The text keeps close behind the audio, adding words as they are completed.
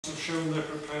have shown they're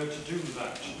prepared to do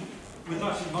that. With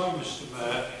that in mind, Mr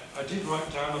Mayor, I did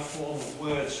write down a form of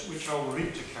words which I will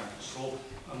read to Council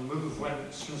and move when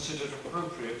it's considered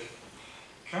appropriate.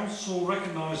 Council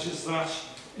recognises that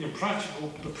in practical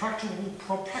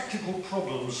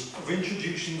problems of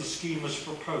introducing the scheme as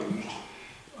proposed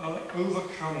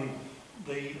overcome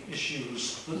the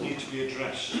issues that need to be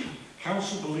addressed.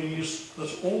 Council believes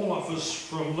that all offers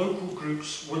from local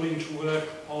groups willing to work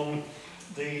on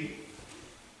the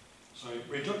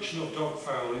reduction of dog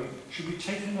fouling should be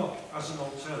taken up as an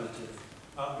alternative.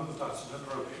 I'll move that at an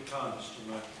appropriate time, Mr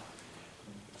Mayor.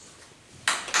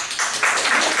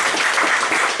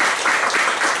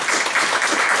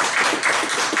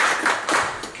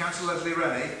 Councillor Leslie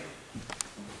Rennie.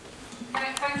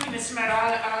 Thank you, Mr Mayor.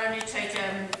 I'll only take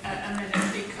a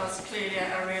minute because clearly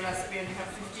I realise that we only have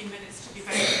 15 minutes to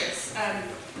debate this.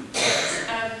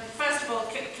 First of all,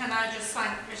 can I just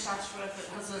thank Miss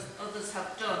Ashworth, as others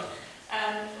have done.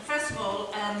 First of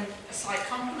all, a slight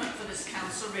compliment for this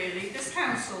council, really. This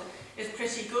council is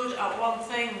pretty good at one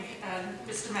thing,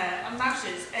 Mr Mayor, and that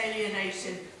is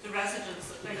alienating the residents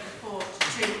that they purport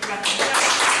to represent.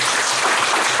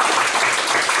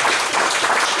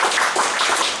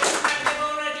 They've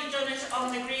already done it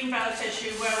on the Greenbelt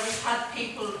issue, where we've had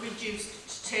people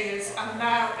reduced to tears, and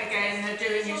now, again, they're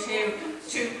doing it here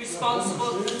to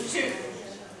responsible to...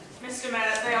 Mr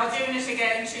Mayor, they are doing it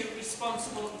again to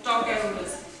responsible dog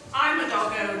owners. I'm a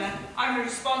dog owner, I'm a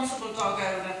responsible dog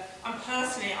owner, and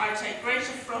personally I take great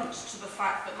affront to the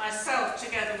fact that myself,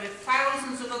 together with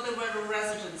thousands of other Wirral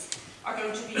residents, are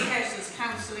going to be hit, as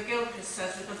Councillor Gilchrist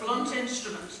says, with a blunt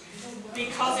instrument,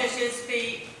 because it is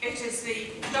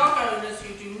the dog owners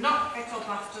who do not pick up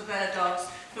after their dogs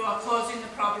who are causing the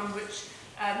problem, which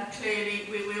clearly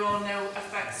we all know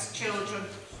affects children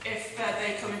if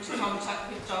they come into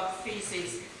contact with dog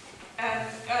faeces.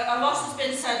 A lot has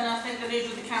been said, and I think the leader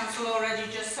of the council already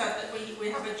just said that we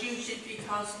have a duty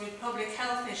because with public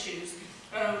health issues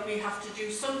we have to do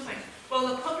something. Well,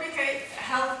 the public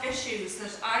health issues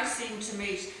that I seem to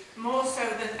meet more so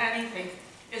than anything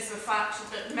is the fact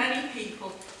that many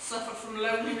people suffer from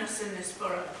loneliness in this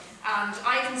borough. And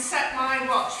I can set my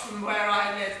watch from where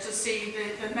I live to see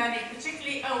the many,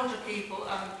 particularly older people,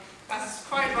 as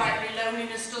quite rightly,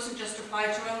 loneliness doesn't just apply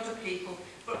to older people,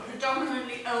 but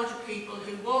predominantly older people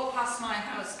who walk past my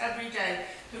house every day,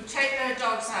 who take their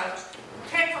dogs out,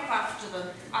 pick up after them,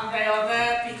 and they are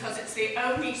there because it's the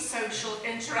only social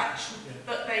interaction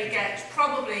that they get,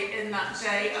 probably in that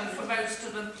day, and for most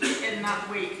of them in that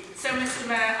week. So, Mr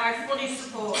Mayor, I fully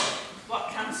support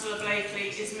what Councillor Blakely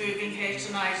is moving here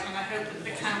tonight, and I hope that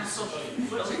the Council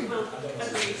will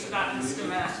agree to that, Mr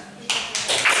Mayor.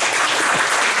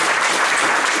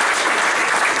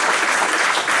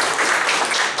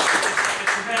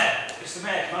 Mr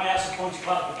Mayor, can I ask a point of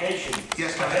clarification?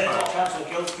 Yes, I heard what Councillor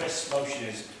Gilchrist's motion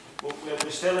is, but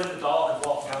we're still in the dark of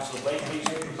what Councillor Blakely's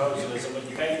proposal is, and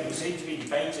we seem to be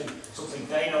debating something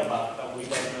they know about that we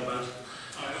don't know about.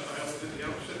 I have at the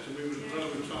outset to move at the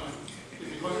relevant time.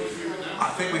 I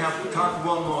think we have time for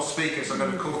one more speaker, so I'm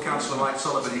going to call Councillor Mike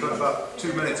Sullivan. You've got about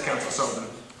 2 minutes, Councillor Sullivan.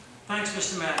 Thanks,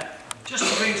 Mr Mayor. Just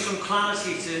to bring some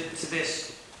clarity to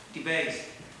this debate,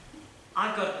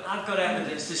 I've got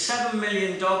evidence. There's 7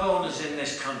 million dog owners in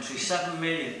this country, 7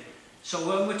 million. So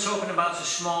when we're talking about a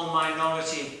small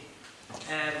minority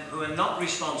who are not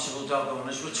responsible dog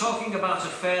owners, we're talking about a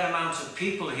fair amount of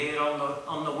people here on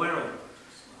the Wirral.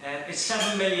 It's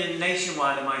 7 million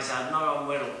nationwide, I might add, not on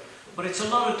Wirral. But it's a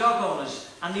lot of dog owners,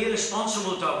 and the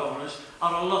irresponsible dog owners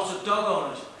are a lot of dog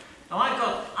owners. Now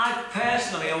I've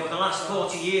personally, over the last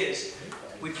 40 years,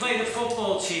 we played a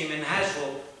football team in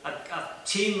Heswell, a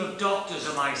team of doctors,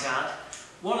 I might add.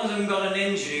 One of them got an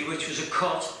injury, which was a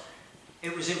cut.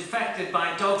 It was infected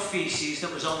by dog faeces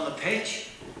that was on the pitch.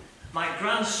 My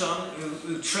grandson,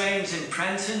 who trains in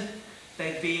Prenton,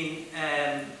 they'd been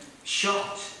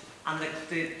shocked, and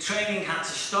the training had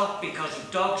to stop because of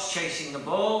dogs chasing the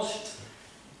balls.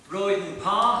 Roydon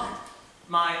Park,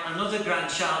 another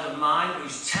grandchild of mine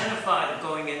who's terrified of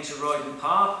going into Roydon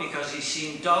Park because he's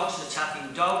seen dogs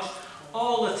attacking dogs.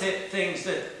 All the things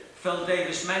that Phil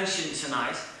Davis mentioned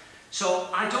tonight. So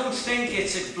I don't think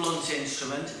it's a blunt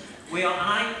instrument.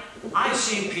 I've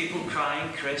seen people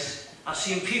crying, Chris. I've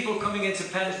seen people coming into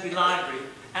Pensby Library,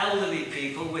 elderly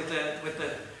people with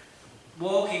the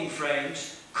walking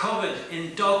frames covered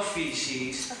in dog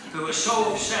faeces, who are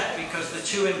so upset because they're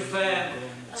too infirm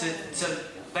to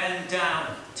bend down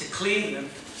to clean them.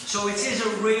 So it is a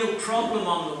real problem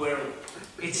on the Wirral.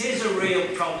 It is a real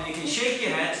problem. You can shake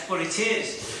your heads, but it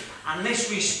is. And this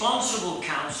responsible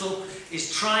council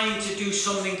is trying to do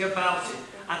something about it.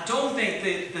 I don't think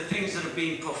the things that are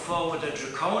being put forward are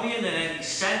draconian in any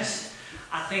sense.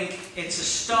 I think it's a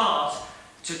start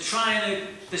to try and...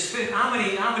 How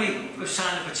many have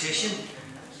signed a petition?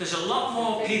 There's a lot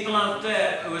more people out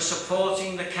there who are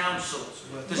supporting the council.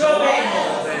 There's a lot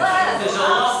more people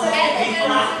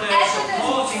out there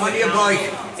supporting the council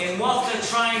in what they're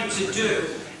trying to do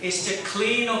is to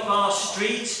clean up our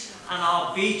streets and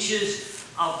our beaches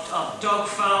of dog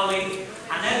fouling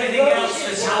and everything else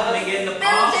that's happening in the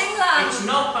park. It's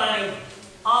not banning...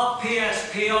 Our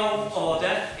PSPO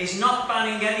order is not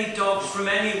banning any dogs from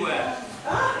anywhere.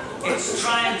 It's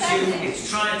trying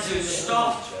to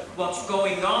stop what's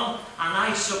going on, and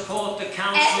I support the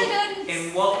council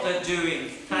in what they're doing.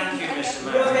 Thank you, Mr.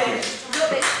 Mayor.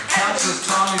 Councillor's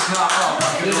time is now up.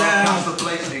 I'm going to ask Councillor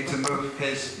Blakely to move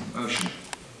his motion.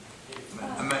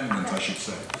 Amendment, I should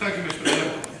say. Thank you, Mr.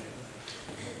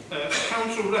 Mayor.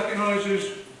 Council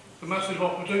recognises the massive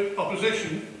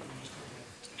opposition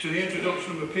to the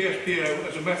introduction of a PSPO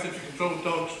as a method to control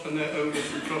dogs and their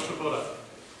owners across the borough.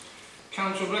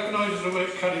 Council recognises the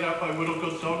work carried out by Wirral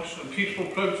Good Dogs and peaceful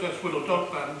protest Wirral dog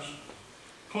bans,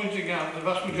 pointing out the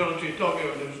vast majority of dog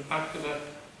owners act in a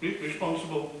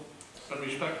responsible and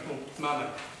respectful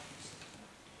manner.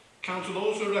 Council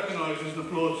also recognises and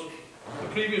applauds the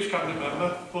previous Cabinet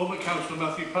member, former Councillor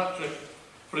Matthew Patrick,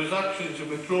 for his actions in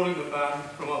withdrawing the ban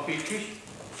from our beaches,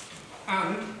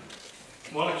 and,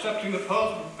 while accepting that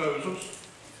part of the proposals,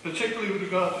 particularly with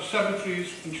regard to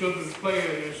cemeteries and children's play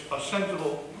areas, are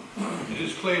sensible, it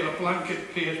is clear that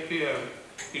blanket PSPO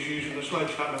is using a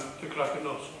sledgehammer to crack a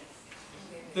nut.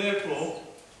 Therefore,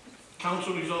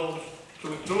 Council resolves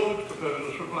to withdraw its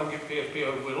proposals for blanket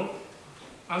PSPO in Wirral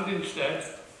and instead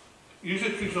use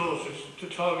its resources to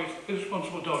target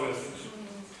irresponsible dog owners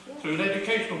through an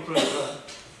educational programme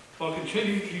while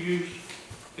continuing to use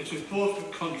its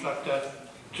enforcement contractor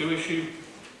to issue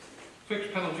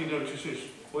fixed penalty notices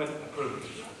when approved.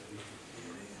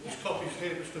 This copy's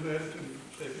here, Mr. Mayor.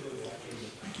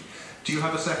 Do you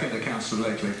have a seconder, Councillor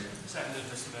Blakely? Seconded,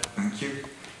 Mr. Mayor. Thank you.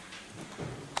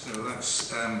 So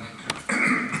that's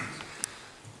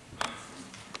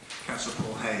Councillor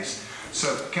Paul Hayes. So,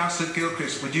 Councillor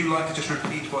Gilchrist, would you like to just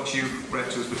repeat what you read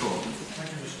to us before?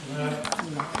 Thank you, Mr. Mayor.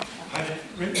 I had it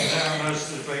written down as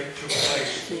the debate took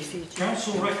place.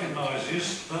 Council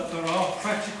recognises that there are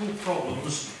practical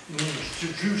problems in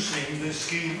introducing the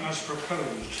scheme as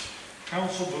proposed.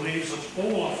 Council believes that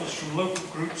all offers from local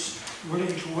groups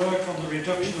willing to work on the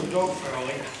reduction of dog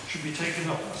fouling should be taken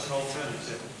up as an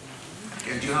alternative.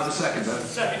 Okay, do you have a seconder?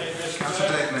 Seconded, Mr.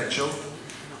 Councillor Dave Mitchell.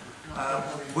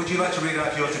 Would you like to read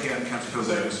out yours again, Councillor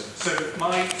Phil Davis? So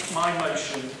my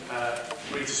motion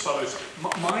reads as follows.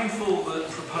 Mindful that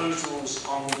proposals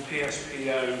on the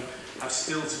PSPO have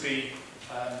still to be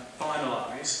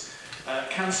finalised,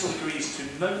 Council agrees to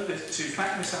note this, to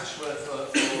thank Ms Ashworth for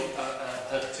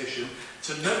her petition,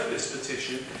 to note this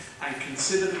petition and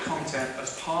consider the content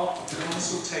as part of the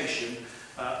consultation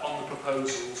on the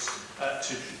proposals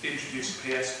to introduce a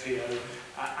PSPO,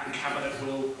 and Cabinet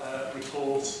will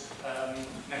report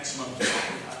next month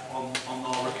on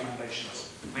our recommendations.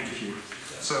 Thank you.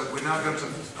 So we're now going to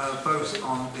vote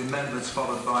on the amendments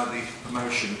followed by the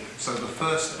motion. So the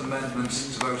first amendment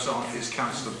to vote on is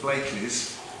Councillor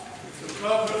Blakely's.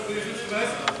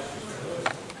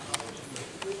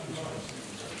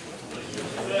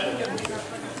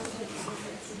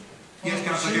 Yes,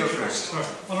 Councillor Gilchrist.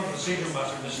 On a procedural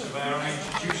matter, Mr. Mayor, I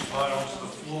introduced mine onto the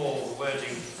floor, the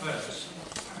wording first.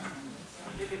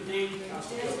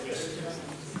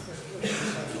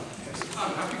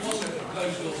 I'm happy to set the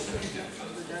proposals.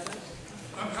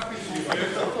 I'm happy to do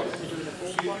it.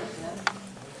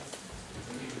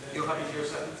 You're happy to do a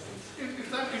second?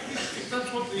 If that's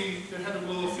what the head of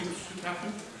law thinks should happen,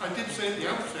 I did say at the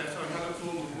outset I had a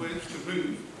form of words to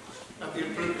move at the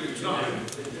appropriate time.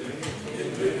 So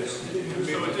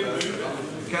I did move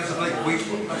it. Councillor Blake,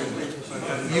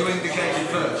 you indicated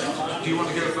first. Do you want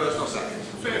to go first or second?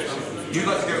 First. You'd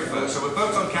like to go first. So we'll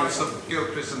vote on Councillor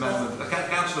Gilchrist's amendment,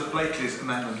 Councillor Blakely's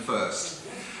amendment first.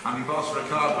 And you've asked for a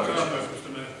card vote. Mr.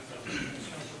 Mayor.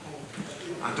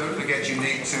 And don't forget you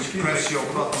need to press your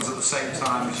buttons at the same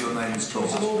time as your name is called.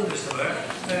 Mr.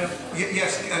 Mayor.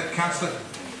 Yes, Councillor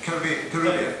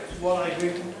Caribbean. Well, I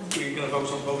agree. We're going to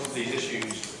vote on both of these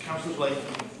issues. Councillor Blake.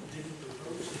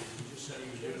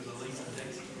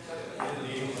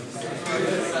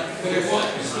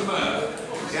 Mr. Mayor.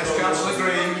 Yes, Councillor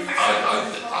Green.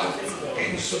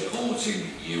 In supporting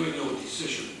you and your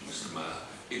decision, Mr. Mayor,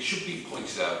 it should be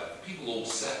pointed out people all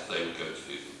said they were going to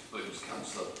do it. But it was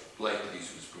Councillor Blakely's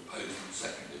who was proposed and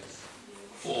seconded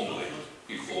formally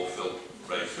before Phil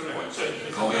raised the point.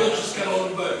 Can't we all just get on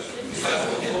and vote?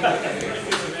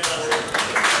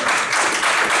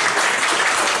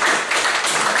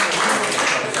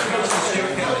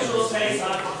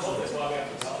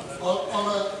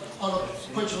 On a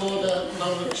point of order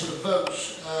relevant to the vote,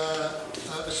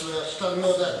 Mr. Mayor, standing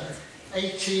order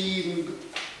 18.5.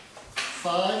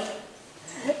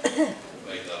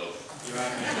 Make that up.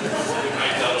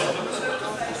 Make that up.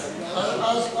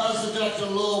 As the Director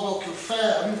of Law will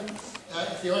confirm,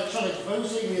 if the electronic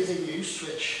voting is in use,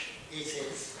 which it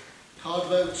is, card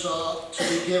votes are to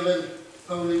be given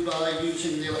only by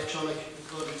using the electronic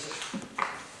recording system.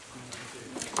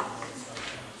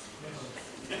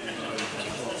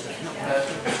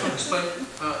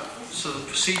 So the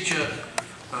procedure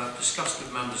discussed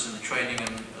with members in the training,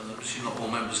 and obviously not all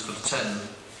members could attend,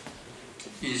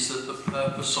 is that the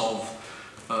purpose of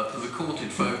the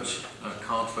recorded vote,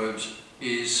 card vote,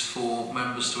 is for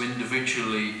members to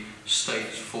individually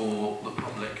state for the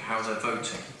public how they're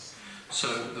voting. So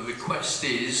the request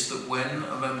is that when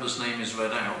a member's name is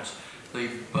read out, they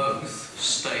both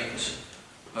state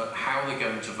how they're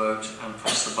going to vote and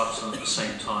press the button at the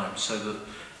same time, so that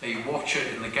a watcher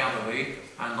in the gallery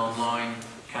and online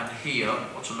can hear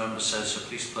what a member says, so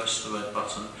please press the red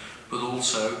button, but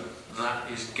also that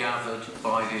is gathered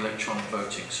by the electronic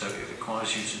voting, so it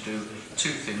requires you to do two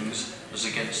things as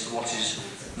against what is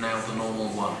now the normal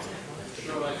one.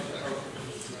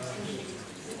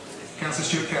 Councillor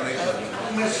Stuart Kelly.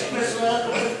 Members,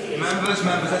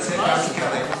 let's hear Councillor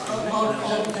Kelly.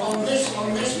 On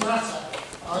this matter,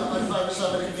 I find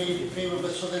myself in agreement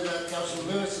with something that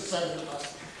Councillor Lewis has said in the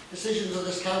past. Decisions of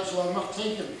this council are not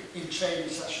taken in training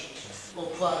sessions or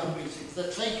private meetings. They're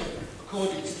taken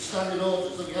according to the standing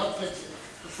orders that we have printed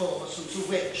before us and to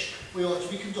which we ought to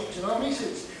be conducting our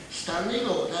meetings. Standing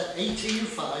order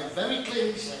 18.5 very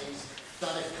clearly says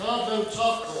that if card votes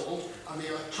are called and the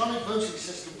electronic voting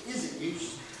system is in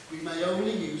use, we may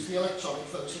only use the electronic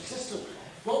voting system.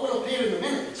 What will appear in the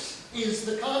minutes is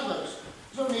the card vote.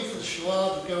 There's no need for the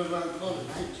charade of going around calling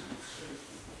names.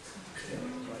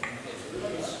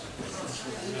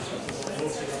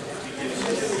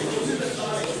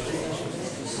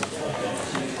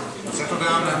 Settle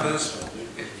down, members.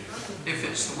 If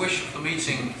it's the wish of the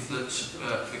meeting that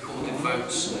recorded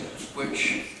votes,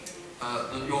 which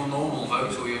that your normal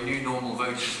vote or your new normal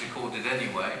vote is recorded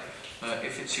anyway,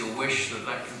 if it's your wish that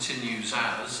that continues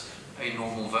as a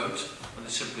normal vote and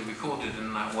it's simply recorded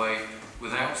in that way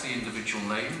without the individual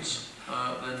names,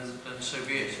 then so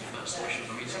be it, if that's the wish of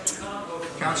the meeting.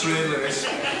 Councillor Ian Lewis.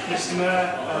 Mr.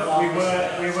 Mayor,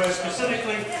 we were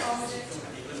specifically...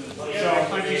 Sorry,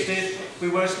 thank you, Steve. We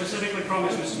were specifically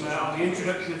promised, Mr. Mayor, on the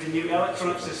introduction of the new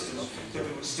electronic system that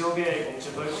we would still be able to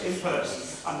vote in person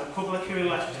and the public who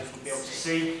elected would be able to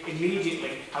see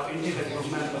immediately how individual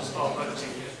members are voting.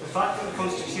 The fact that the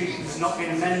Constitution has not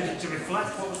been amended to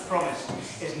reflect what was promised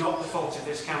is not the fault of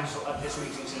this Council at this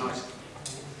meeting tonight.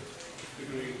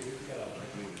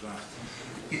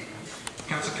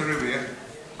 Councillor Carubia.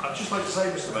 I'd just like to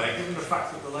say, Mr. Mayor, given the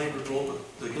fact that the Labour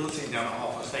brought the guillotine down at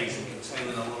 8:30 and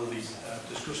containing a lot of these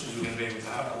discussions we're going to be able to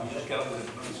have, can we just get on with it?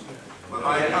 Well,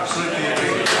 I absolutely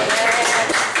agree with that.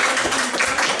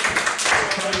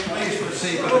 Can we please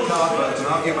proceed with the card vote and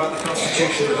argue about the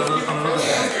Constitution on another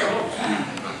day?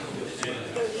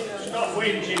 Stop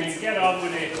whinging and get on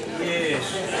with it. Yes.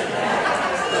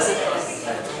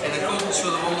 In accordance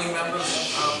with the ruling,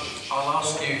 members, I'll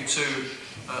ask you to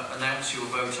announce your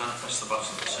vote and press the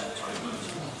button at the same time.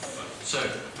 So,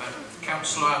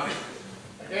 Councillor Abbey.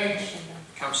 Against.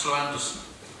 Councillor Anderson.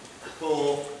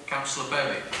 For. Councillor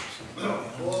Berry.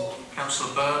 For.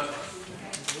 Councillor Bird.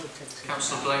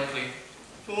 Councillor Blakely.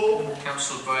 For.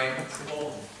 Councillor Bray.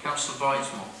 For. Councillor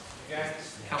Bridesmore.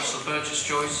 Against. Councillor Burgess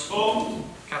Joyce. For.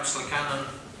 Councillor Cannon.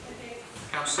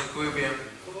 Councillor Grubian.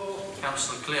 For.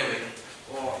 Councillor Cleary.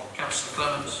 For. Councillor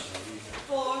Clements.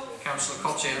 For. Councillor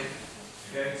Cottier.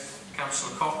 Against.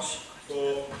 Councillor Cox.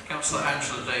 For. Councillor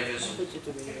Angela Davies.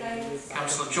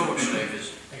 Councillor George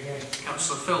Davies. Against.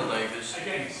 Councillor Phil Davies.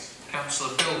 Against.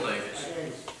 Councillor Bill Davies.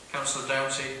 Against. Councillor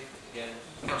Doughty.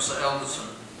 Councillor Elderton.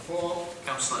 For.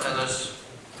 Councillor Ellis.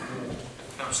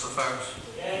 Councillor Fowles.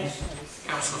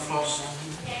 Councillor Frost.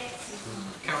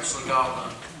 Councillor Gardner.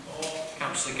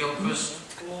 Councillor Gilchrist.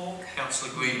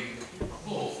 Councillor Green.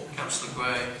 Councillor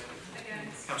Gray.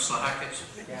 Councillor Hackett.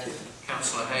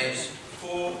 Councillor Hayes.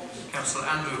 Councillor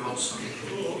Andrew Hodson.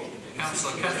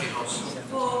 Councillor Cathy Hodson.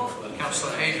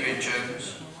 Councillor Adrian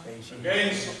Jones.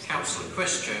 Councillor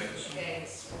Chris Jones.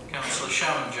 Councillor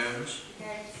Sharon Jones.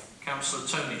 Councillor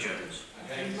Tony Jones.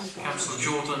 Councillor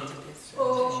Jordan.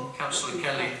 Councillor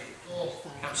Kelly.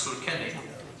 Councillor Kenny.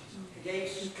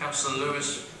 Against. Councillor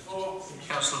Lewis. For.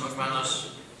 Councillor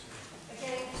McManus.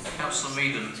 Against. Councillor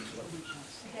Meaden.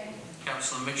 Against.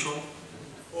 Councillor Mitchell.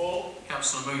 For.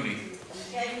 Councillor Mooney.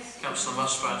 Against. Councillor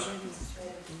Muspratt.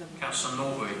 Councillor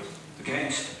Norbury.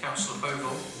 Against. Councillor Bogle.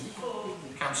 For.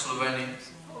 Councillor Rennie.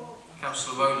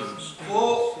 Councillor Rowlands.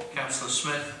 For. Councillor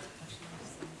Smith.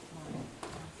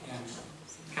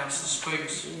 Councillor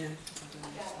Spriggs.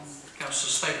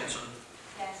 Councillor Stapleton.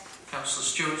 Yes. Councillor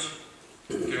Stewart.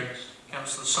 Against.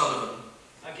 Councillor Sullivan.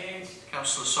 Against.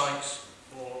 Councillor Sykes.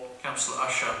 For. Councillor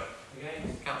Usher.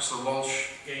 Against. Councillor Walsh.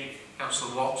 Against.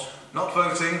 Councillor Watt. Not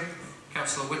voting.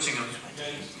 Councillor Whittingham.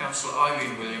 Against. Councillor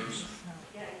Irene Williams.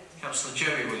 Against. Councillor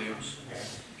Jerry Williams.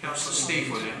 Councillor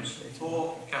Steve Williams.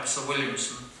 For. Councillor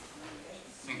Williamson.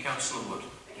 And Councillor Wood.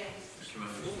 Against. Thank you,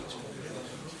 members.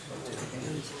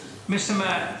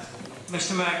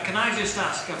 Mr Mayor, can I just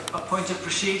ask a point of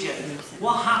procedure?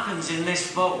 What happens in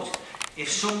this vote if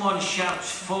someone shouts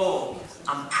for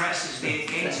and presses the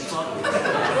against button?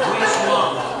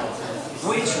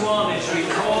 Which one is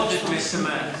recorded, Mr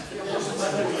Mayor?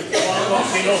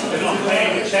 They're not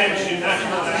paying attention, that's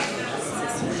not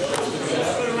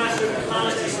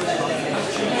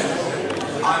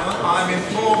I'm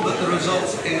informed that the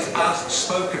result is as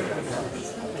spoken.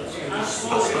 As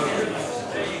spoken.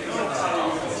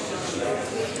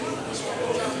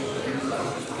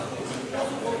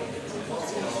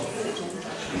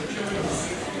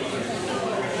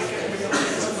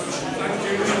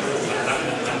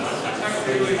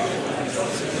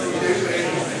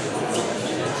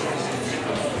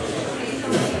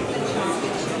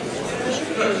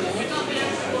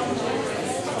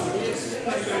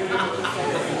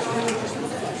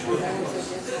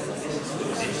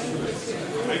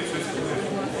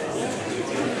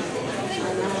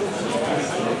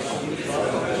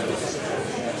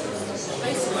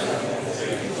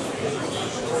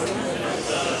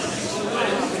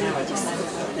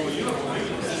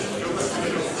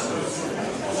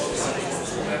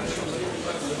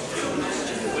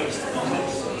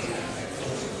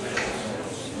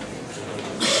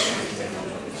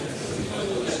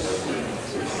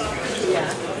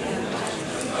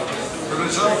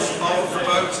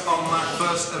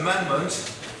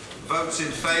 Votes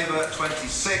in favour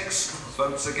 26,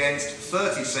 votes against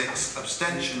 36,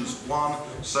 abstentions 1,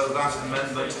 so that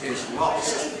amendment is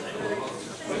lost.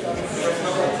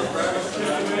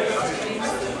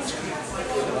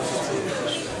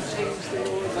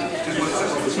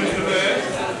 Mr Mayor,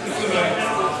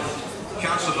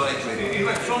 Councillor Blakely.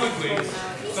 Electronically,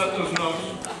 that does not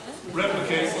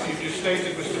replicate what you just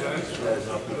stated, Mr Mayor.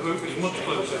 The vote is much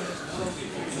closer.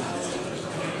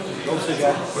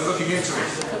 We're looking into it.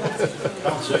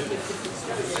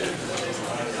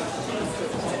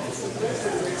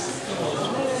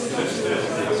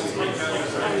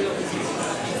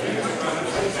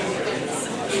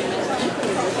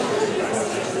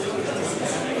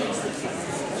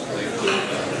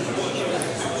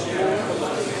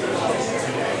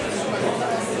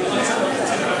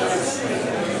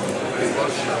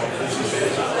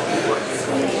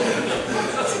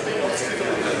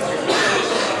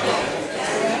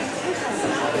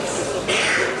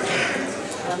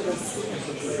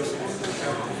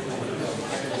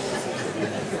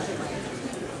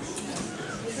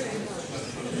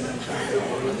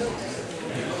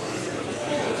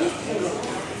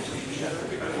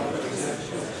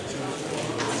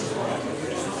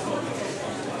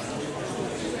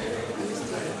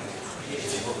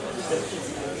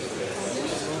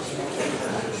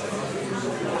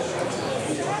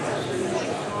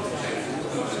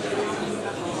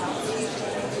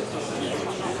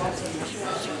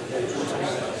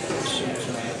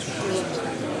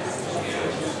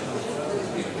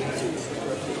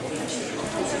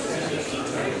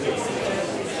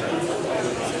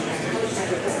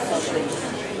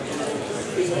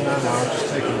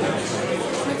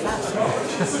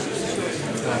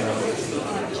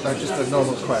 No, just a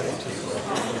normal credit.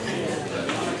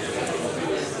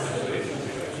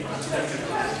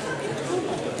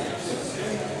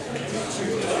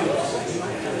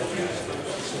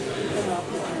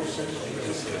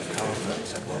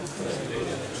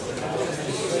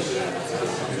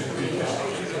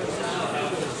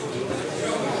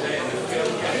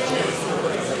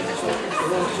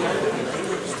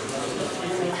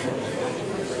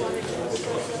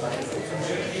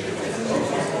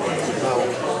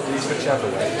 Whichever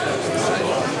way.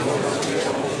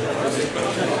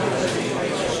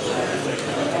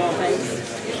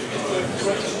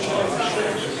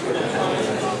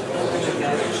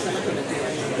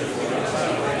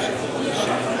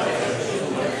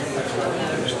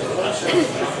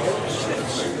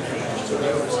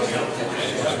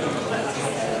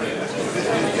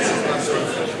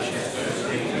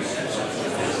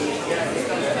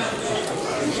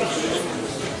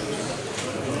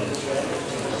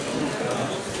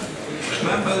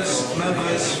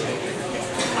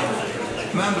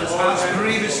 as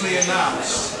previously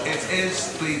announced, it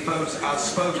is the vote as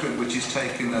spoken which is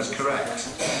taken as correct,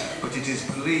 but it is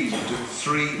believed that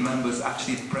 3 members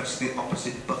actually pressed the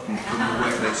opposite button from the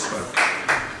way they spoke.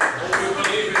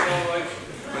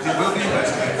 But it will be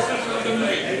investigated.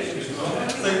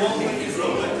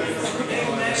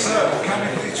 So, can we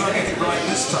please try and get it right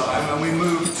this time, and we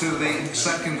move to the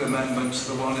second amendment,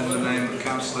 the one in the name of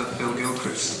Councillor Phil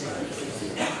Gilchrist.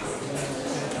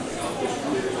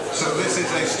 So this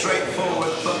is a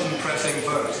straightforward button-pressing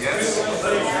vote, yes?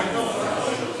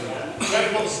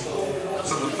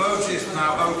 So the vote is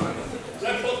now open.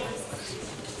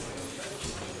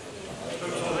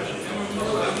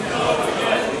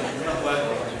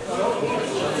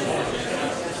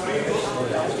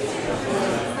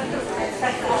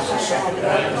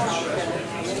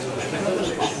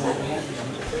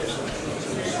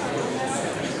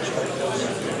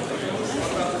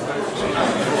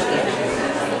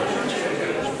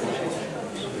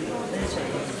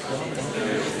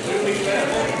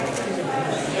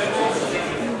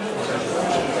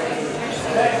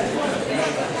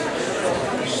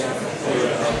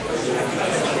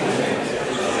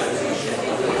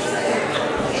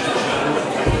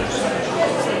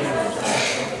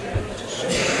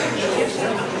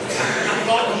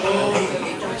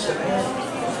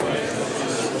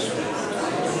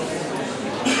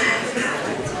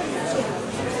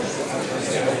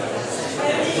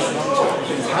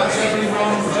 Has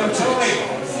everyone voted?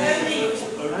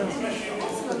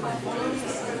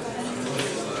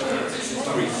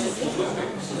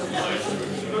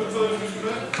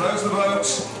 Close the vote.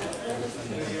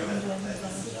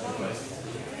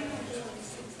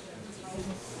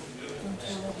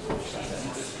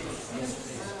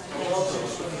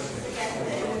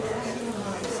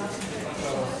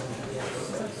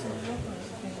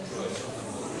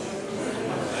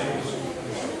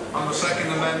 On the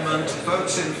second amendment,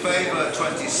 votes in favour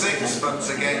 26, votes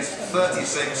against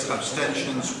 36,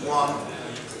 abstentions 1.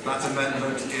 That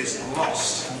amendment is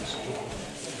lost.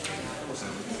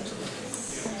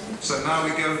 So now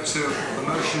we go to the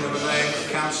motion in the name of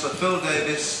Councillor Phil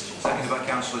Davis, seconded by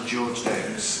Councillor George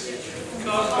Davis.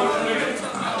 Card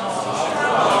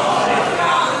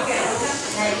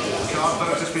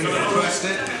vote has been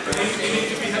requested.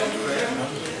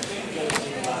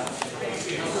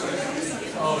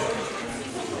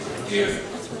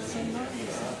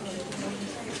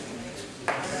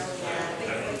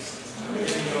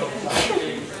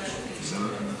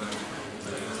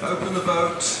 Open the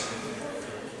vote.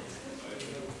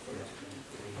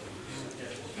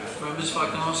 Members, if I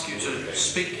can ask you to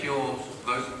speak your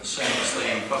vote the same as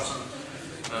the button,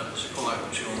 to call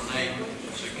out your name.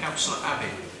 So, Councillor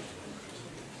Abbey.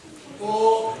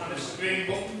 For Mr.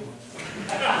 Greenbottom.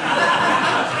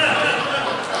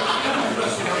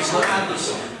 Councillor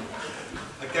Anderson.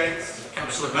 Against.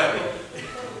 Councillor Berry.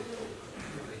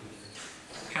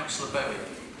 Councillor Berry.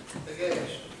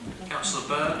 Against. Councillor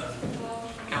Bird.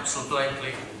 Councillor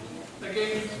Blakely.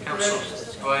 Against. Councillor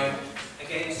Graham.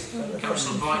 Against.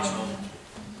 Councillor Brightmore.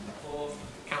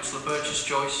 Councillor Burgess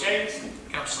Joyce. Against.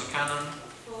 Councillor Cannon.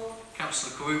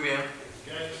 Councillor Carubia.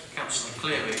 Against. Councillor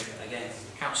Cleary.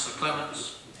 Against. Councillor Clements.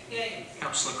 Against.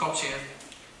 Councillor Cottier.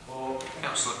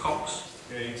 Councillor Cox.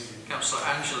 Against. Councillor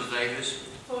Angela Davis.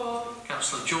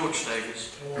 Councillor George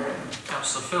Davis.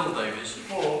 Councillor Phil Davis.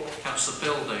 Councillor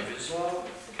Bill Davis.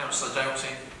 Councillor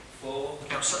Doughty.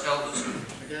 Councillor Elderton.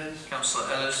 Against. Councillor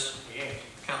Ellis.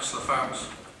 Councillor Fowles.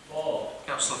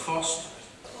 Councillor Frost.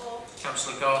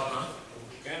 Councillor Gardner.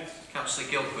 Against. Councillor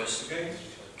Gilchrist. Against.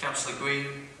 Councillor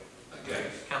Green.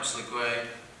 Against. Councillor Gray.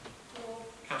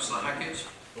 Councillor Hackett.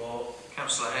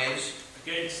 Councillor Hayes.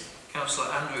 Against. Councillor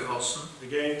Andrew Hodson.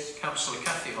 Against. Councillor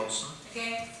Cathy Hodson.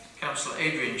 Against. Councillor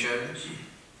Adrian Jones.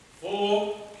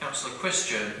 For. Councillor Chris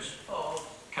Jones.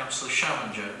 Councillor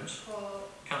Sharon Jones.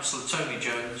 Councillor Tony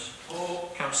Jones.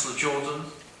 Councillor Jordan.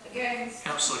 Against.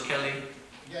 Councillor Kelly.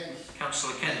 Against.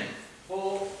 Councillor Kenny.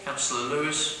 For. Councillor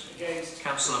Lewis. Against.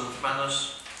 Councillor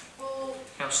McManus.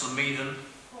 Councillor Meaden.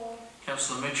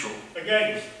 Councillor Mitchell.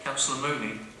 Against. Councillor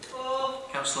Mooney.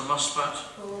 Councillor Muspat.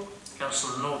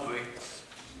 Councillor Norbury.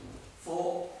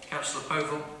 For. Councillor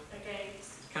Povell.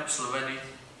 Against. Councillor Rennie.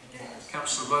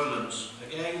 Councillor Rowlands.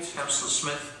 Against. Councillor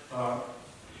Smith.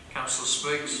 Councillor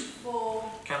Spriggs.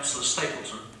 Councillor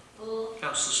Stapleton.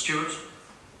 Councillor Stewart.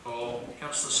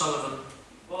 Councillor Sullivan.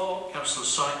 Councillor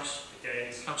Sykes.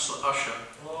 Against. Councillor Usher.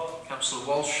 Councillor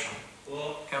Walsh.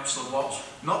 Councillor Watt.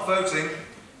 Not voting.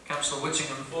 Councillor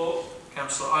Whittingham.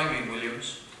 Councillor Irene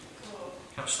Williams.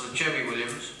 Councillor Jerry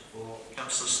Williams.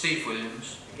 Councillor Steve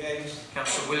Williams. Against.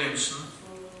 Councillor Williamson.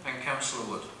 And Councillor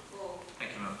Wood.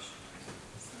 Thank you, members.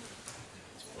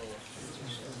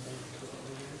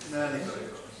 And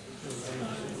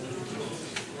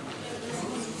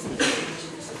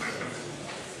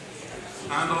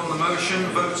on the motion,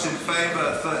 votes in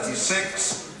favour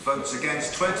 36, votes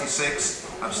against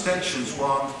 26, abstentions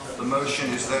 1. The motion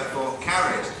is therefore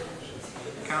carried.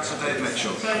 Councillor Dave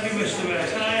Mitchell. Thank you, Mr. Mayor.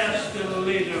 Can I ask the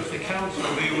leader of the council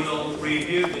who will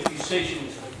review the decision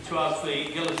to have the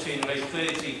guillotine rate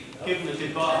 30, given the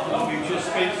debacle that we've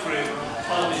just been through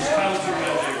on this council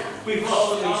revenue? We've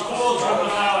lost at least quarter of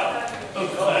an hour of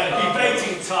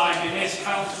debating time in this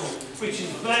council, which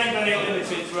is very, very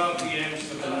limited throughout the year,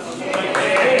 Mr. Mayor.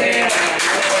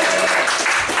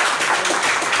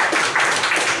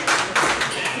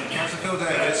 Thank you. Councillor Phil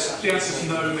Davis. The answer is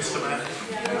no, Mr. Mayor.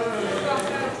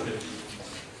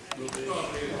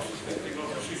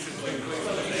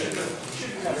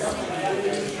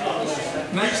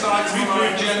 Next item on our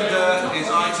agenda is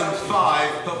item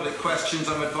 5, public questions.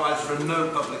 I'm advised there are no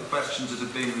public questions that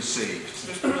have been received.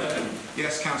 Mr. Mayor,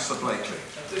 Yes, Councillor Blakely.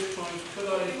 at this point,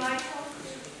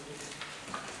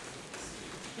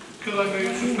 could I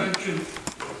move suspension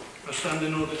of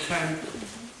Standing Order 10,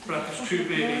 brackets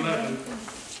 2B and 11,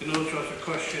 in order to ask a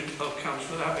question of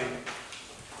Councillor Abbey,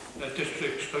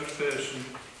 District Spokesperson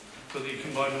for the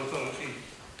Combined Authority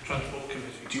Transport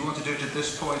Committee. Do you want to do it at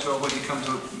this point, or will you come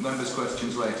to members'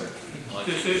 questions later?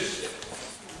 This is...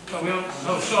 Are we on?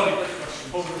 Oh, sorry.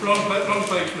 Wrong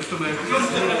place, Mr. Mayor.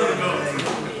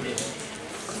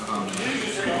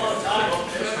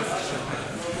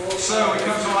 So we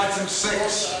come to item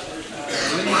 6,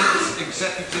 leaders,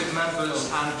 executive members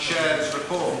and chairs'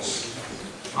 reports.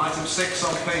 Item 6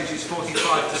 on pages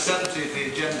 45 to 70 of the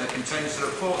agenda contains the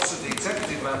reports of the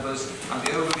executive members and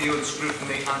the overview and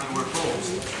scrutiny annual report.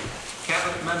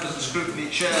 Cabinet members and scrutiny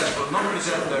chairs will not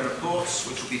present their reports,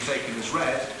 which will be taken as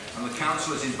read, and the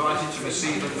council is invited to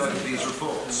receive and note these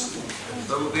reports.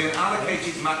 There will be an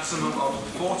allocated maximum of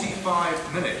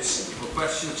 45 minutes for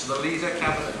questions to the leader,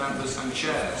 cabinet members and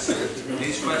chairs.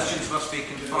 These questions must be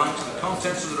confined to the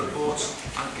contents of the reports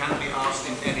and can be asked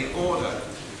in any order.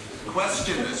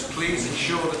 Questioners, please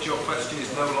ensure that your question is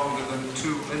no longer than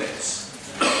 2 minutes.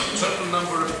 The total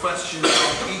number of questions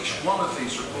on each one of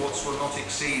these reports will not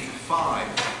exceed 5.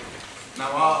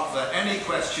 Now, are there any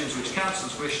questions which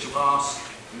councillors wish to ask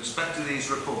in respect to these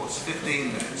reports?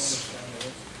 15 minutes.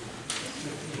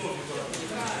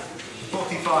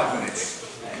 45 minutes.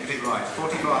 Get it right,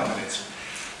 45 minutes.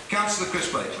 Councillor Chris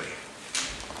Blakely.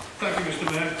 Thank you, Mr.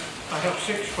 Mayor. I have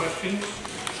 6 questions.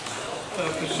 For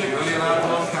 6. You're only allowed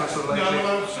one, Councillor Blakely.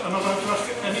 Yeah, I'm allowed to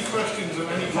ask any questions of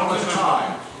any One at a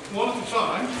time. One at a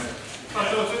time?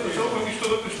 I thought when we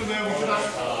stood up, Mr. Mayor, we should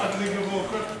ask everything of all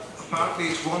questions.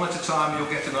 Apparently it's one at a time, you'll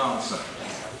get an answer.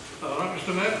 All right,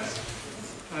 Mr. Mayor.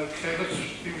 Okay, let's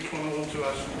see which one I want to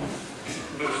ask.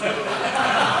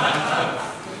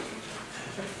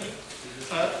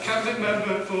 Cabinet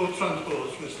member for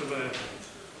transports, Mr. Mayor.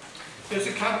 Is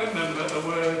the cabinet member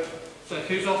aware that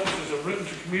his officers have written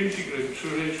to community groups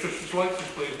who arrange Christmas light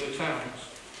displays in their towns,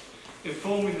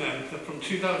 informing them that from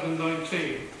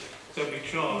 2019 they'll be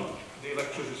charged for the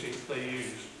electricity they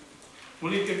use?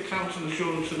 Will he give council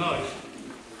assurance tonight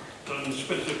that in the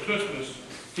spirit of Christmas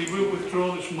he will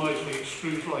withdraw this miserly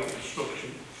screws-like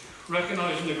instruction,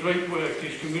 recognising the great work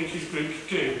these community groups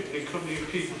do in encouraging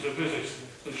people to visit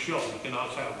and shop in our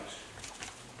towns?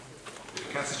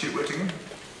 Councillor Stuart Whittingham.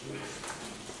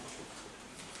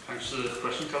 Thanks for the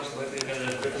question, Councillor. Let me get a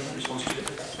written response to it.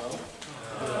 Mr.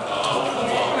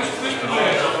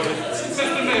 Mayor,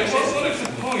 what is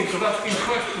the point of asking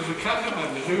questions of cabinet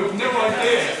members who have no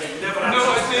idea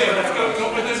what's going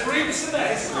on with their briefs?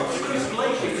 It's not for Chris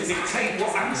Blakely to dictate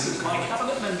what answers my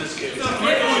cabinet members give.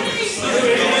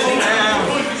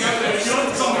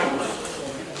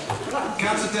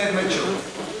 Councillor Dave Mitchell.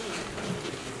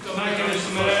 Thank you,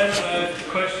 Mr. Mayor. The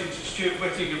question to Stuart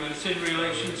Whittingham, it's in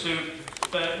relation to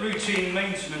routine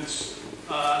maintenance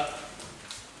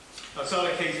that's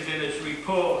allocated in his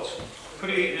report. Could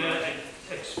he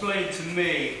explain to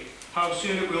me how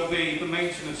soon it will be the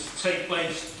maintenance to take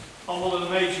place on one of the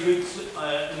major routes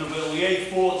in the Wirral, the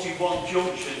A41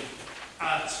 junction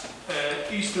at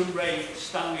Eastern Ray,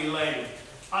 Stanley Lane?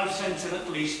 I've sent in at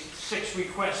least 6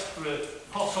 requests for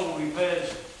pothole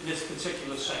repairs in this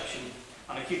particular section,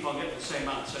 and I keep on getting the same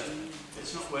answer.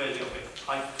 It's not worthy of it.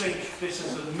 I think this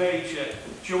is a major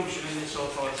junction in this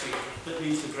authority that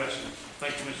needs addressing.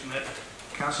 Thank you, Mr. Mayor.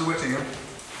 Councillor Whittingham.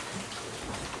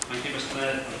 Thank you, Mr.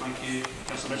 Mayor, and thank you,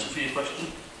 Councillor Mitchell, for your question.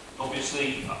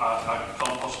 Obviously, I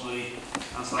can't possibly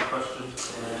answer that question.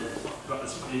 Got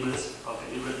this 15 minutes, I'll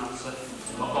get you a written answer.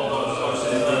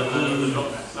 Obviously,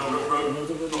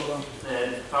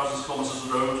 thousands of kilometres of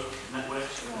road network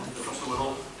across the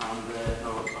Wirral, and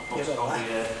expected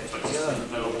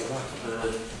to know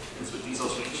the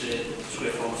details which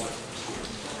we're forward.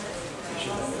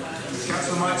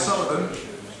 Councillor Mike Sullivan.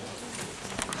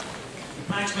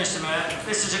 Thanks, Mr. Mayor.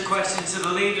 This is a question to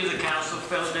the Leader of the Council,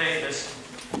 Phil Davis.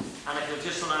 And if you'll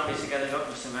just allow me to get it up,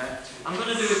 Mr. Mayor. I'm going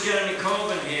to do a Jeremy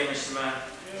Corbyn here, Mr. Mayor.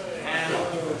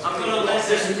 I've got a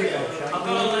letter,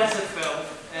 Phil,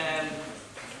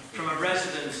 from a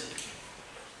resident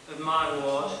of my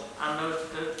ward, and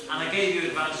I gave you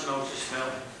advance notice,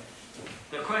 Phil.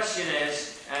 The question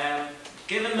is,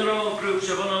 given that all groups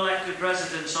of unelected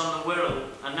residents on the Wirral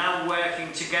are now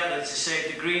working together to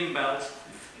save the Green Belt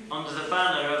under the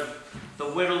banner of the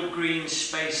Wirral Green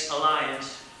Space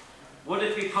Alliance, would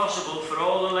it be possible for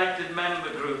all elected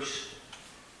member groups,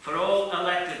 for all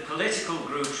elected political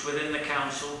groups within the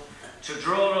council, to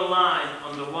draw a line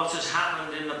under what has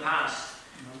happened in the past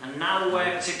and now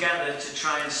work together to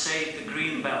try and save the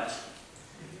Green Belt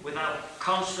without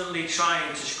constantly trying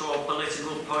to score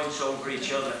political points over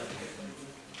each other?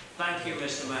 Thank you,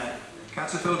 Mr. Mayor.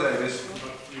 Councillor Phil Davis.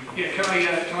 Yeah, can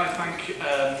I thank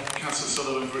Councillor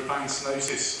Sullivan for advance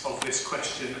notice of this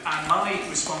question? And my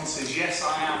response is yes,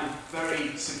 I am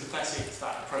very sympathetic to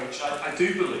that approach. I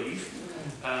do believe,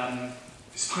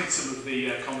 despite some of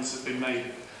the comments that have been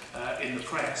made in the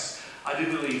press, I do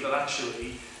believe that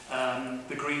actually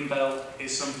the Green Belt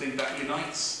is something that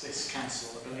unites this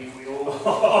council. I believe we all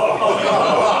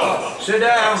sit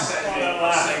down.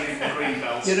 Saving the Green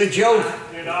Belt. You're a joke.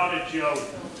 You're not a joke.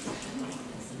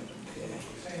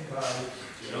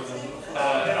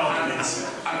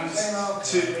 And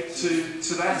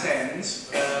to that end,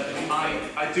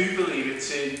 I do believe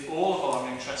it's in all of our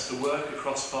interest to work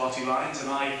across party lines, and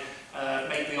I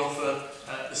make the offer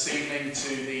this evening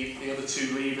to the other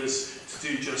two leaders to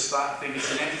do just that. I think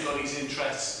it's in everybody's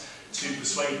interest to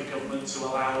persuade the government to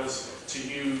allow us to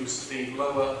use the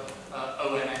lower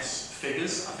ONS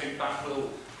figures. I think that will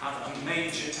have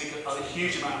take a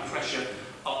huge amount of pressure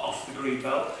off the Green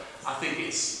Belt. I think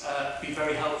it's be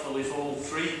very helpful if all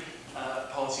three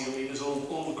party leaders,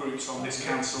 all the groups on this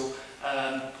council,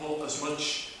 put as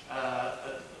much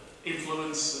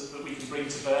influence that we can bring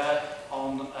to bear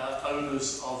on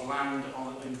owners of land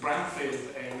in brownfield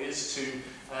areas to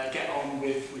get on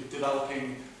with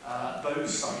developing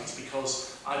those sites,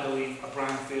 because I believe a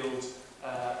brownfield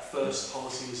first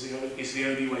policy is the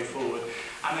only way forward.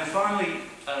 And then finally,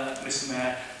 Mr.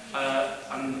 Mayor,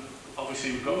 and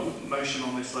obviously we've got a motion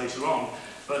on this later on,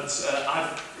 but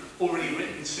I've already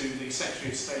written to the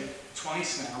Secretary of State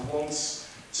twice now, once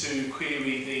to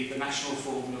query the national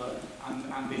formula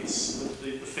and it's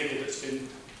the figure that's been,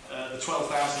 the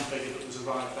 12,000 figure that was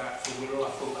arrived at for Wirral. I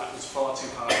thought that was far too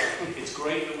high. It's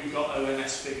great that we've got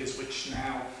ONS figures which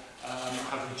now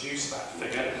have reduced that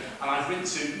figure. And I've written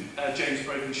to James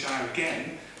Brokenshire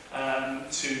again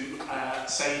to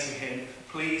say to him,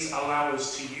 please allow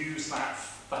us to use that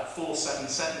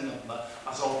 477 number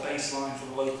as our baseline for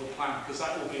the local plan, because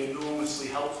that will be enormously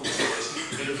helpful to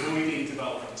us in avoiding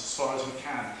development as far as we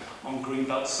can on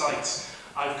Greenbelt sites.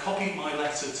 I've copied my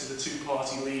letter to the two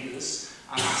party leaders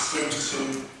and asked them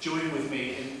to join with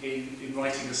me in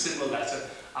writing a similar letter.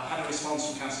 I've had a response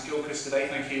from Councillor Gilchrist today.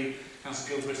 Thank you,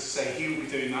 Councillor Gilchrist, to say he will be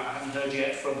doing that. I haven't heard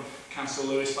yet from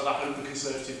Councillor Lewis, but I hope the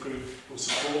Conservative group will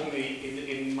support me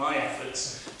in my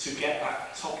efforts to get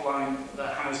that top line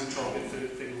housing target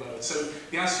figure lowered. So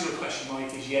the answer to your question,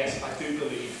 Mike, is yes, I do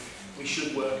believe we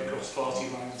should work across party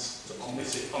lines on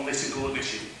this important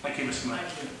issue. Thank you, Mr. Mayor.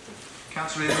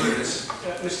 Councillor Lewis.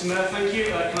 Mr. Mayor, thank you.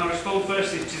 Can I respond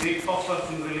firstly to the offer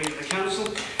from the Leader of the Council?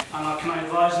 And can I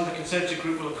advise him the Conservative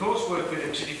group will of course work with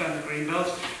him to defend the Green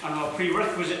Belt, and our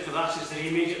prerequisite for that is that he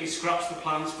immediately scraps the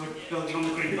plans for building on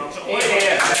the Green Belt.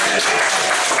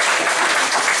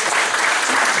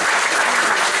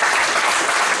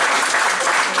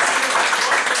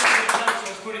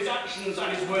 Put his actions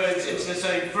and his words into the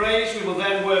same phrase. We will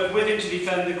then work with him to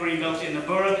defend the Green Belt in the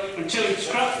borough. Until he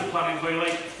scraps the plan in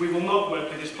Wirral, we will not work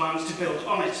with his plans to build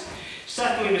on it.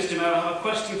 Secondly, Mr. Mayor, I have a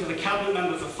question for the Cabinet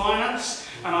Member for Finance,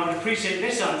 and I would appreciate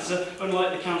this answer.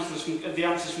 Unlike the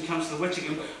answers from Councillor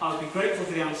Whittingham, I would be grateful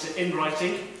for the answer in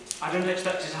writing. I don't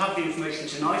expect to have the information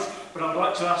tonight, but I would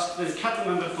like to ask the Cabinet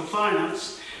Member for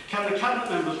Finance, can the Cabinet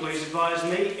Member please advise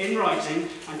me in writing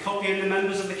and copy in the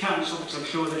members of the Council, because I'm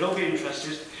sure they'd all be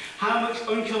interested, how much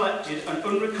uncollected and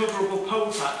unrecoverable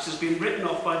poll tax has been written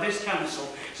off by this Council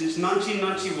since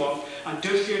 1991, and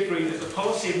does she agree that the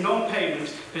policy of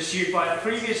non-payment pursued by a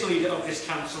previous leader of this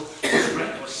Council was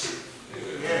reckless?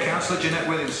 Councillor Jeanette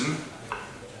Williamson.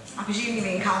 I presume you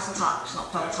mean council tax,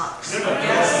 not poll tax.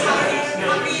 Yes.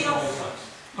 Have we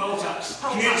enough Poll tax.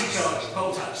 Poll Community tax. charge.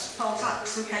 Poll tax. Poll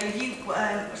tax, okay. If you,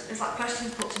 there's like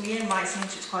questions put to me in writing,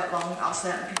 which is quite long, I'll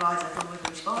certainly provide everyone with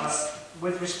a response.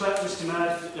 With respect, Mr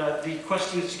Mayor, the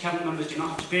questions to Cabinet members do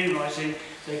not have to be in writing.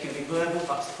 They can be verbal.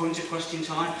 That's the point of question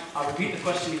time. I'll repeat the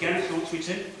question again if you want me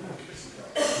to.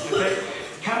 Okay.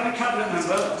 Can the Cabinet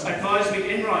member advise me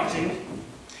in writing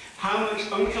how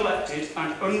much uncollected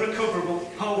and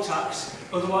unrecoverable poll tax,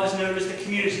 otherwise known as the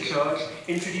community charge,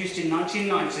 introduced in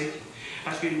 1990,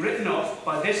 has been written off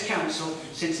by this Council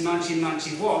since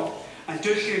 1991, and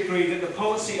does she agree that the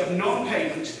policy of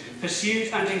non-payment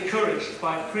pursued and encouraged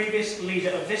by a previous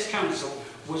leader of this Council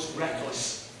was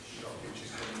reckless?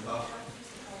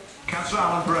 Councillor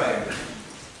Alan Bray.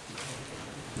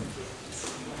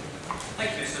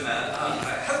 Thank you, Mr Mayor. I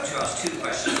hope to ask two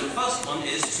questions. The first one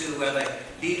is to the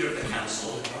Leader of the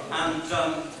Council, and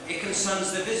it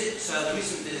concerns the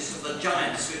recent visit of the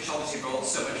Giants, which obviously brought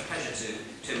so much pleasure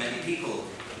to many people.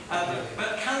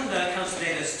 But can Councillor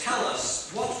Davis tell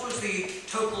us what was the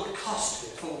total cost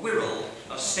for Wirral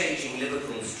of staging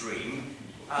Liverpool's Dream?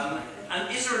 And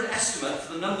is there an estimate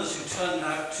for the numbers who turned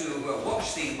out to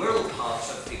watch the Wirral part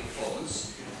of the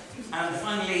performance? And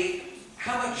finally,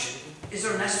 is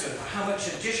there an estimate for how much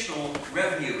additional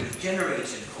revenue is generated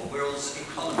for Wirral's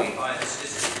economy by this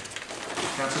visit?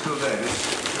 Councillor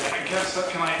Davis.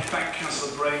 Can I thank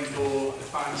Councillor Brain for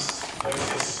advanced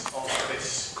notice of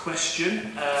this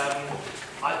question.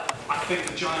 I think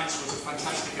the Giants was a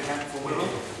fantastic event for Wirral.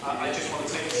 I just want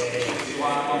to take this opportunity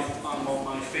while I'm on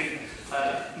my feet,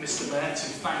 Mr Mayor, to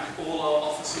thank all our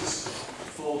officers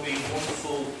for the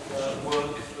wonderful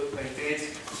work that they did,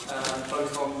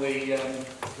 both on the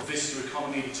visitor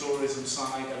economy, the tourism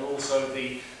side, and also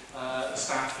the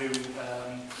staff who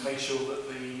made sure that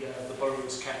the borough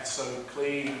was kept so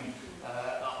clean and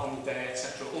on the day,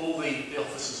 etc. All the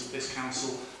officers of this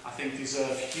council, I think,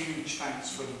 deserve huge thanks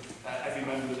from every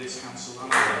member of this council.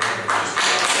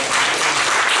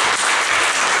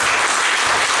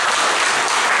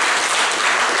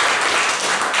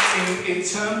 In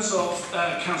terms of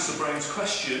Councillor Brown's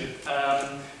question,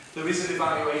 there is an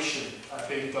evaluation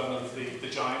being done of the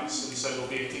Giants, and so there'll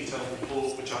be a detailed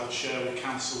report which I will share with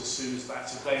Council as soon as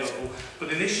that's available.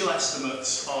 But initial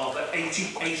estimates are that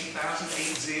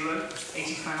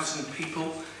 80,000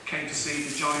 people came to see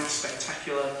the Giants'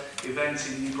 spectacular event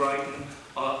in New Brighton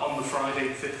on the Friday,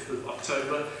 5th of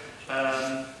October,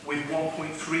 with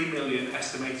 1.3 million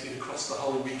estimated across the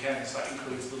whole weekend, so that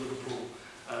includes the Liverpool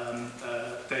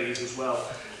days as well.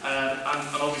 And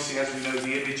obviously, as we know,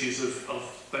 the images of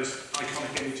those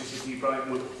iconic images of New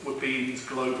Brighton were beamed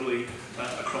globally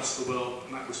across the world,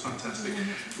 and that was fantastic.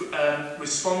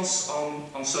 Response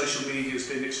on social media has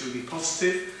been extremely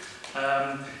positive.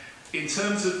 In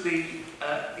terms of the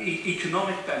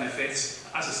economic benefits,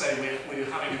 as I say, we're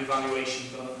having an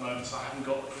evaluation done at the moment, so I haven't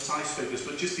got the precise figures,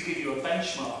 but just to give you a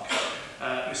benchmark,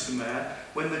 Mr Mayor,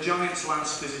 when the Giants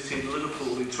last visited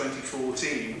Liverpool in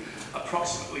 2014,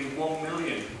 approximately 1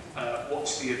 million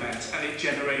watched the event, and it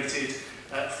generated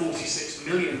 £46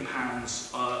 million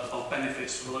of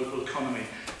benefits for the local economy.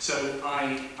 So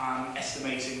I am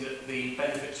estimating that the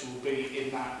benefits will be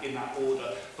in that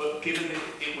order. But given that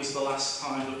it was the last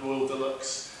time that Royal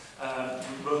Deluxe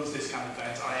runs this kind of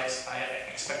event, I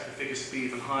expect the figures to be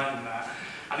even higher than that.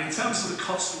 And in terms of the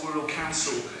cost for Wirral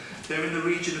Council, they're in the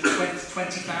region of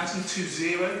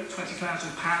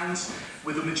 £20,000,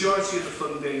 with the majority of the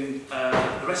funding,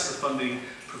 the rest of the funding,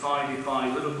 provided by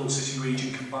Liverpool City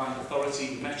Region Combined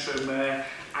Authority, Metro Mayor,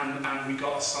 and we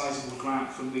got a sizable grant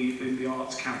from the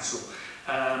Arts Council.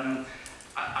 And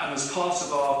as part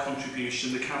of our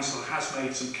contribution, the Council has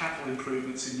made some capital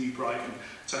improvements in New Brighton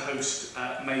to host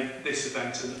this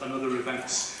event and other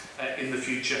events in the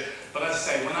future. But as I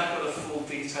say, when I've got a full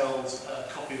detailed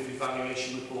copy of the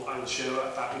evaluation report, I will share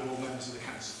that with all members of the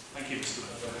Council. Thank you, Mr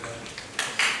Mayor.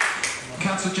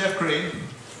 Councillor Jeff Green.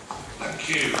 Thank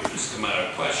you, Mr Mayor.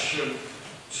 A question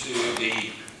to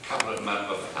the Cabinet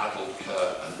Member for Adult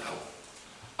Care and Health.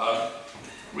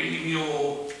 Reading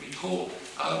your report,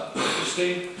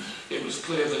 Christine, it was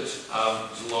clear that there's a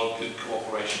lot of good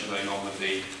cooperation going on with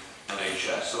the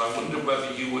NHS, and I wonder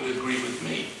whether you would agree with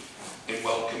me in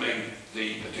welcoming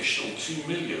the additional £2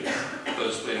 million that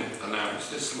has been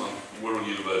announced this month from Wirral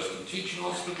University Teaching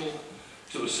Hospital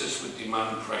to assist with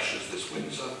demand pressures this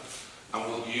winter, and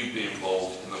will you be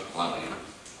involved in the planning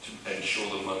to ensure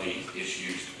the money is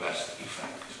used to best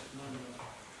effect?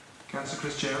 Councillor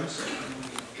Chris Jones.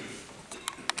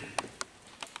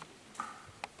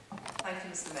 Thank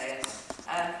you, Mr Mayor.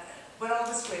 We're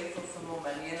always grateful for more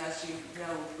money, and as you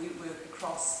know, we work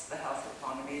across the health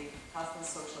economy, health and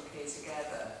social care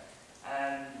together.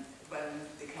 when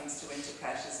it comes to winter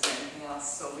pressures and anything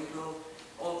else. So we will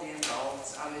all be involved,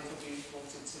 and it will be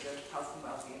reported to the Health and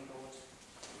Wellbeing Board.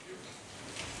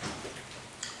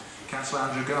 Councillor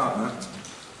Andrew Gardner.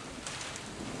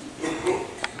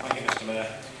 Thank you, Mr.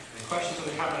 Mayor. Question to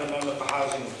the Cabinet Member for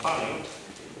Housing and Planning.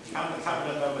 Can the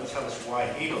Cabinet Member tell us why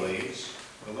he believes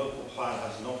the local plan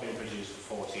has not been produced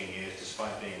for 14 years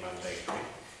despite being mandatory?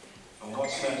 And what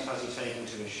steps has he taken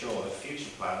to ensure that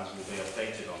future plans will be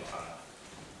updated on time?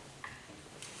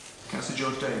 Councillor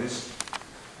George Davis.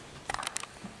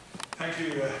 Thank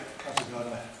you, Councillor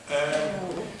Gardner.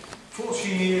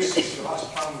 14 years since the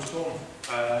last plan was done,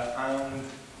 and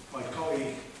my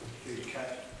colleague, the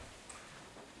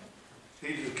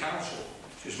leader of the council,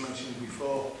 just mentioned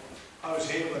before, I was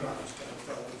here when that was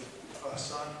dealt with the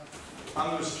last time,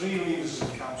 and there was 3 leaders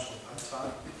of the council at that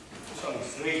time.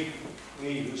 Sorry, 3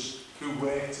 leaders who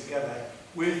worked together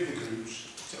with the groups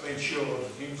to ensure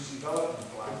that the Unity Development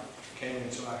Plan came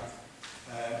into act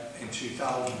in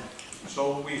 2000.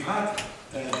 So we've had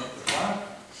the plan.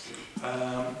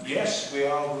 Yes, we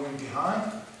are running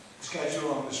behind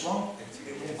schedule on this one.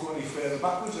 It won't go any further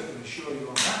backwards, I can assure you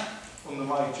on that, under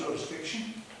my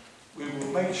jurisdiction. We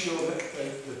will make sure that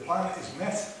the plan is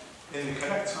met in the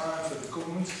correct time for the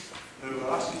government, who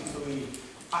are asking for the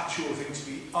actual thing to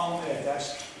be on their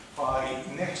desk by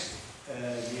next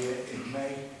year in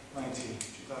May 2019,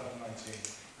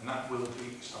 and that will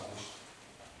be established.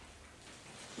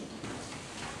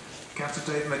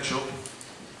 Councillor Dave Mitchell.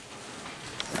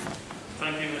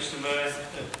 Thank you, Mr. Mayor.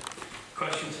 A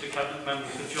question to the Cabinet Member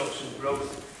for Jobs and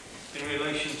Growth in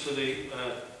relation to the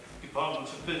Department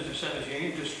of Business, Energy and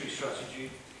Industry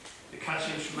Strategy. The CAS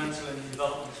instrumental in the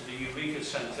development of the Eureka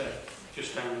Centre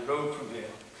just down the road from here.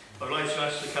 I'd like to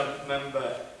ask the Cabinet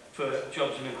Member for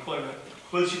Jobs and Employment,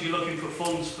 will she be looking for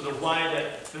funds for the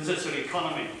wider visitor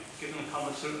economy, given the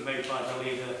comments that were made by the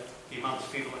leader, the amount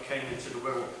of people that came into the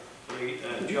Wirral for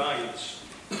the Giants.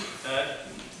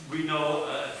 We know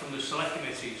from the select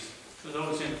committees that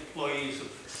those employees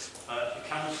of the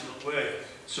council that work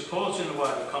supporting the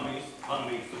wider economy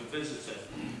for the visitor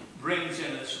brings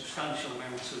in a substantial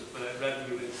amount of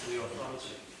revenue into the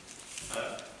authority.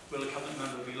 Will the Cabinet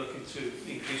Member be looking to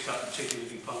increase that particular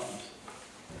department?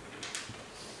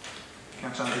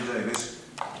 Councillor Andrew Davis.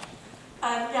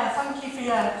 Yeah, thank you for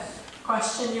your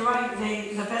question. You're right,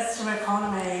 the visitor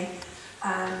economy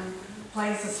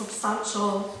plays a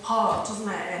substantial part, doesn't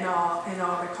it, in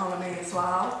our economy as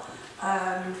well.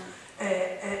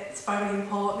 It's very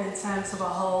important in terms of a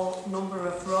whole number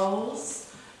of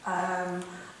roles and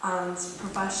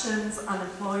professions and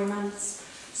employment.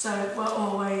 So we're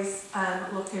always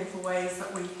looking for ways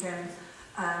that we can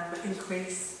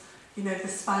increase, the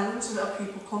spend, so that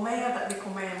people come here, that they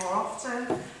come here more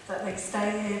often, that they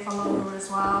stay here for longer as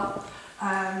well.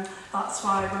 That's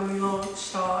why when we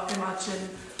launched our Imagine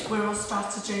Wirral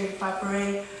strategy in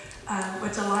February,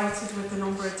 we're delighted with the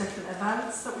number of different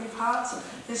events that we've had.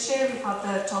 This year we've had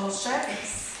the Tall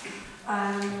Ships,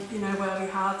 where we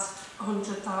had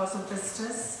 100,000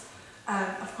 visitors.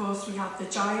 Of course we had the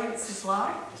Giants as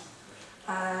well.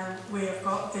 We have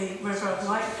got the River of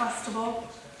Light Festival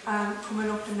coming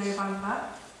up in November.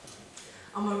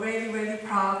 And we're really, really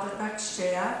proud that next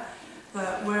year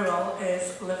that Wirral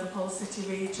is Liverpool City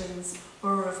Region's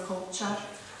Borough of Culture.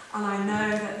 And I know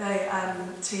that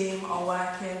the team are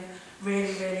working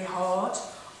really, really hard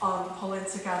on pulling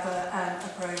together a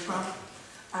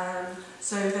programme.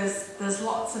 So there's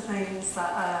lots of things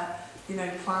that are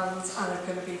planned and are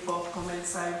going to be forthcoming.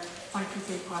 So thank you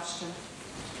for your question.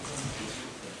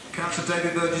 Councillor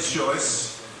David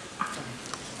Burgess-Joyce.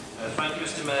 Thank you,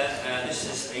 Mr. Mayor. This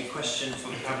is a question for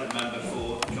the Cabinet Member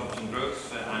for Jobs and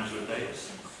Growth, Angela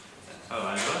Davis. Hello,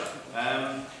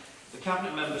 Angela. The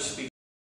Cabinet Member